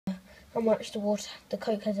how much the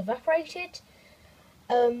Coke has evaporated.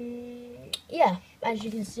 Yeah, as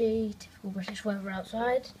you can see, typical British weather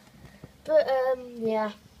outside. But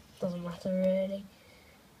yeah, doesn't matter really.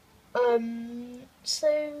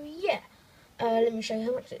 So yeah, let me show you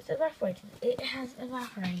how much it's evaporated. It has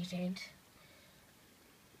evaporated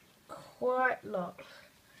quite a lot.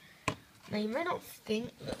 Now you may not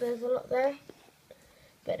think that there's a lot there,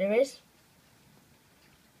 but there is.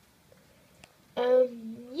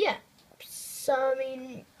 Yeah. So I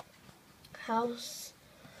mean, house.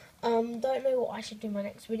 Don't know what I should do my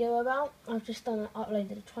next video about. I've just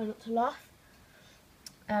uploaded a try not to laugh.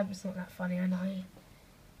 It's not that funny, I know,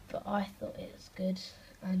 but I thought it was good,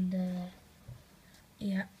 and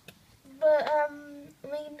yeah. But I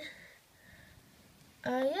mean,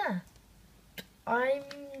 yeah. I'm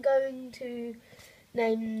going to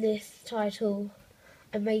name this title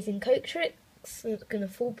 "Amazing Coke Tricks." It's gonna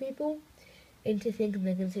fool people into thinking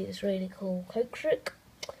they're gonna see this really cool Coke trick.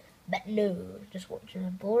 But no, just watching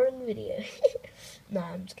a boring video. No,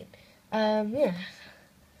 I'm just kidding. Yeah.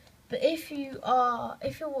 But if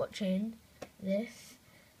you're watching this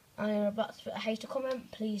and you're about to put a hater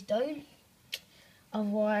comment, please don't.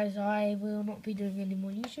 Otherwise, I will not be doing any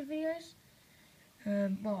more YouTube videos.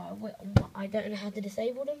 Well, I don't know how to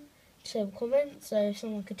disable them. Disable comments, so if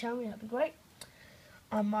someone could tell me, that'd be great.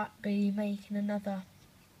 I might be making another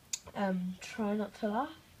try not to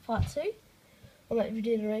laugh part 2. I might be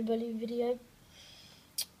doing a rainbow balloon video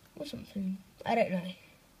or something. I don't know.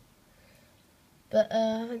 But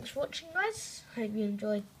thanks for watching, guys. Hope you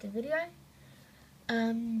enjoyed the video.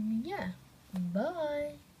 Yeah.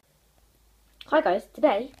 Bye. Hi guys.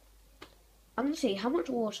 Today I'm going to see how much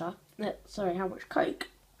how much Coke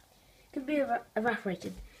can be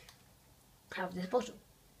evaporated out of this bottle.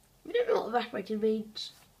 If you don't know what evaporated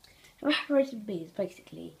means, evaporated means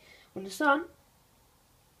basically when the sun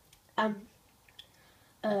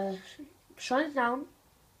shines down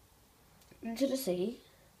into the sea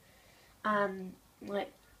and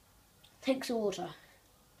like takes the water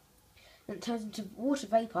and it turns into water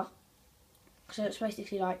vapour. So it's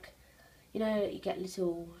basically like, you know, you get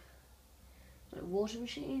little like water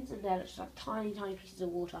machines and they're just like tiny pieces of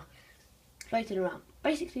water floating around,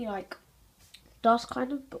 basically like dust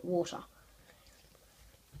kind of, but water.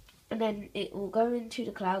 And then it will go into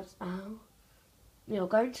the clouds. It'll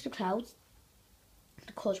go into the clouds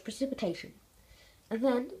to cause precipitation, and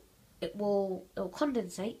then it will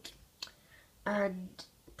condensate and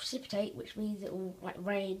precipitate, which means it will like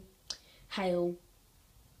rain, hail,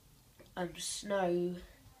 snow.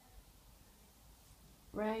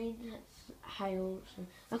 Rain, hail.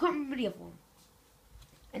 I can't remember the other one.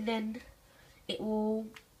 And then it will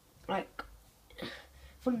like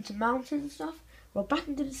fall into mountains and stuff, roll back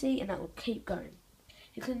into the sea, and that will keep going.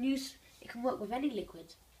 It can work with any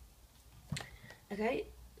liquid. Okay,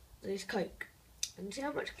 there's Coke. And see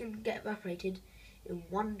how much can get evaporated in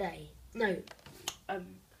one day. No,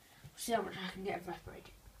 see how much I can get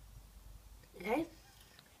evaporated. Okay,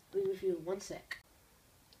 be with you in 1 sec.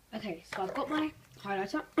 Okay, so I've got my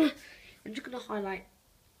highlighter. I'm just gonna highlight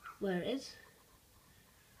where it is.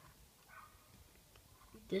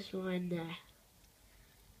 This line there.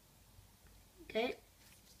 Okay,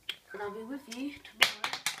 and I'll be with you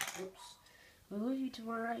tomorrow. Oops. I'll be with you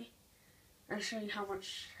tomorrow and show you how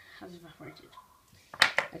much has evaporated.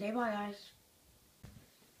 Okay, bye guys.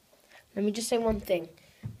 Let me just say one thing.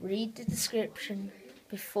 Read the description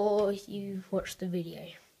before you watch the video.